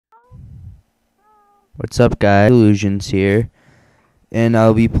What's up, guys? Illusions here, and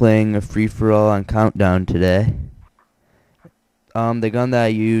I'll be playing a free-for-all on Countdown today. The gun that I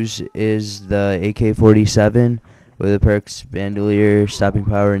use is the AK-47 with the perks Bandolier, Stopping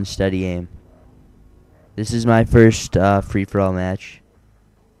Power, and Steady Aim. This is my first free-for-all match,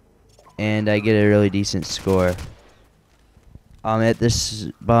 and I get a really decent score. At this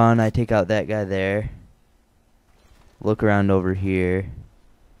spawn, I take out that guy there. Look around over here.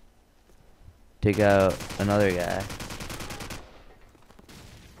 Take out another guy.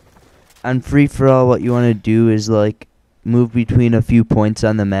 On free-for-all, what you want to do is like move between a few points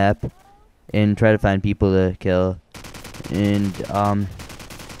on the map and try to find people to kill. And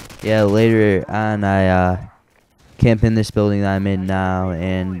yeah, later on I camp in this building that I'm in now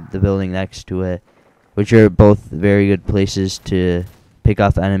and the building next to it, which are both very good places to pick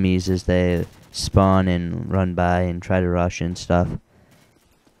off enemies as they spawn and run by and try to rush and stuff.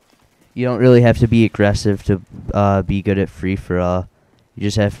 You don't really have to be aggressive to be good at free-for-all. You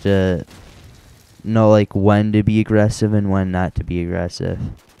just have to know like when to be aggressive and when not to be aggressive.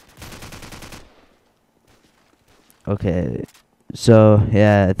 Okay, so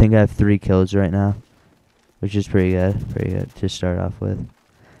yeah, I think I have 3 kills right now, which is pretty good to start off with.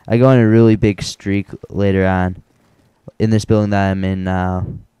 I go on a really big streak later on in this building that I'm in now.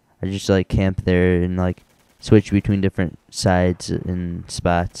 I just like camp there and like switch between different sides and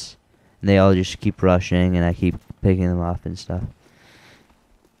spots. And they all just keep rushing, and I keep picking them off and stuff.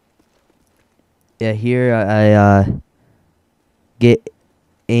 Yeah, here I get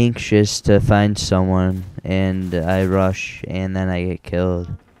anxious to find someone, and I rush, and then I get killed.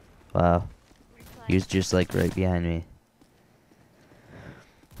 Wow. He was just like right behind me.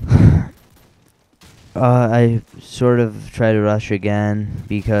 I sort of try to rush again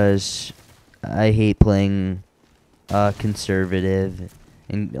because I hate playing conservative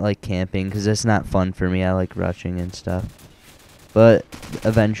and like camping, because that's not fun for me. I like rushing and stuff, but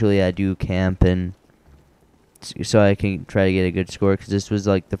eventually I do camp, and so I can try to get a good score, because this was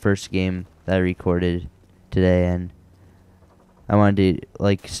like the first game that I recorded today, and I wanted to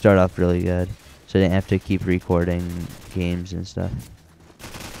like start off really good so I didn't have to keep recording games and stuff.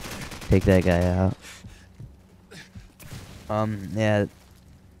 Take that guy out. Yeah,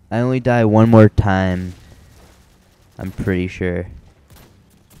 I only die one more time, I'm pretty sure.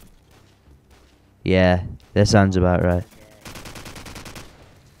 Yeah, that sounds about right.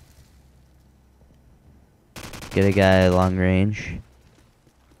 Get a guy long range.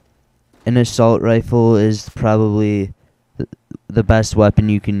 An assault rifle is probably the best weapon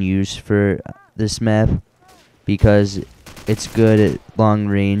you can use for this map, because it's good at long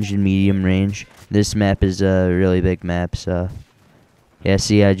range and medium range. This map is a really big map, so yeah,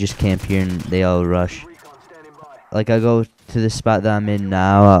 see, I just camp here and they all rush. Like, I go to the spot that I'm in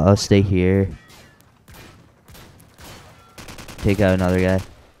now, I'll stay here. Take out another guy.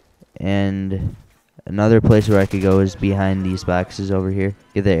 And another place where I could go is behind these boxes over here.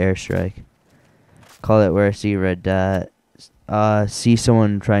 Get the airstrike. Call it where I see a red dot. See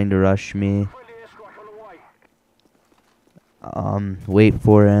someone trying to rush me. Wait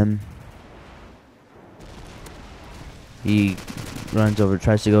for him. He runs over,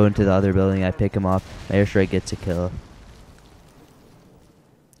 tries to go into the other building. I pick him off. My airstrike gets a kill.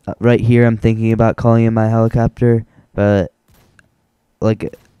 Right here, I'm thinking about calling in my helicopter, but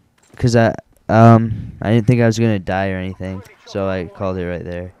like, cause I didn't think I was gonna die or anything, so I called it right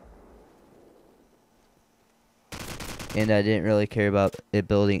there. And I didn't really care about it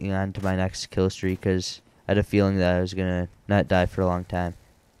building on to my next kill streak, cause I had a feeling that I was gonna not die for a long time,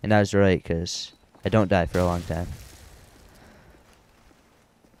 and I was right, cause I don't die for a long time.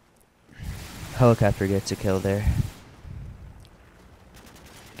 Helicopter gets a kill there.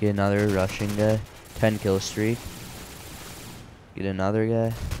 Get another rushing guy. 10 kill streak. Get another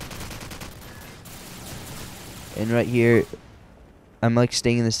guy. And right here, I'm like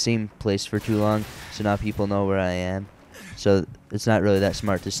staying in the same place for too long, so now people know where I am. So it's not really that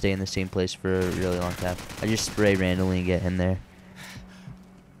smart to stay in the same place for a really long time. I just spray randomly and get him there.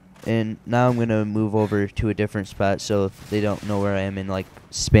 And now I'm gonna move over to a different spot so if they don't know where I am, and like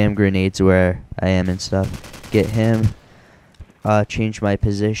spam grenades where I am and stuff. Get him. Change my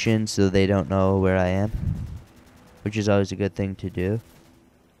position so they don't know where I am, which is always a good thing to do.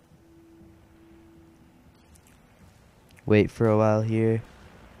 Wait for a while here.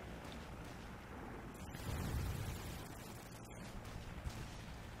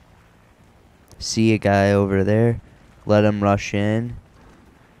 See a guy over there. Let him rush in.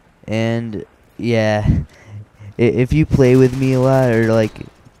 And yeah, if you play with me a lot, or like,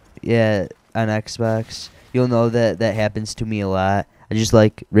 yeah, on Xbox, you'll know that that happens to me a lot. I just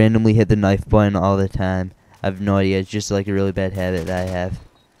like randomly hit the knife button all the time. I have no idea. It's just like a really bad habit that I have.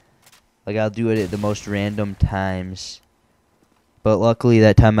 Like I'll do it at the most random times. But luckily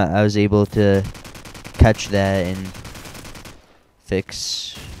that time I was able to catch that and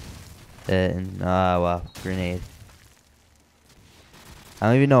fix it. And wow, grenade. I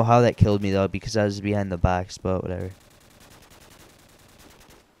don't even know how that killed me though because I was behind the box, but whatever.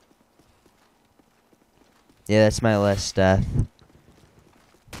 Yeah, that's my last death.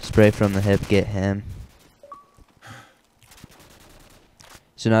 Spray from the hip, get him.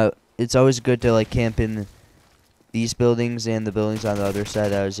 So now it's always good to like camp in these buildings and the buildings on the other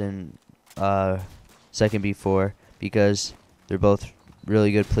side that I was in second before, because they're both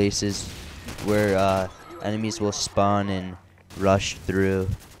really good places where enemies will spawn and rush through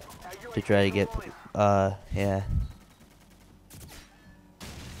to try to get yeah.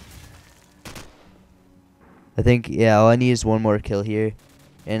 I think, yeah, all I need is one more kill here,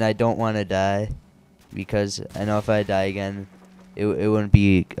 and I don't want to die because I know if I die again it wouldn't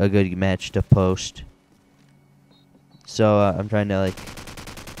be a good match to post. So I'm trying to like,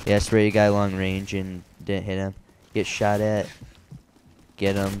 yeah, spray a guy long range and didn't hit him. Get shot at,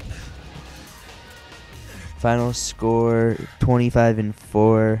 get him. Final score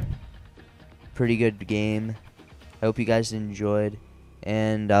 25-4. Pretty good game. I hope you guys enjoyed,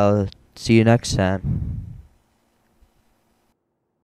 and I'll see you next time.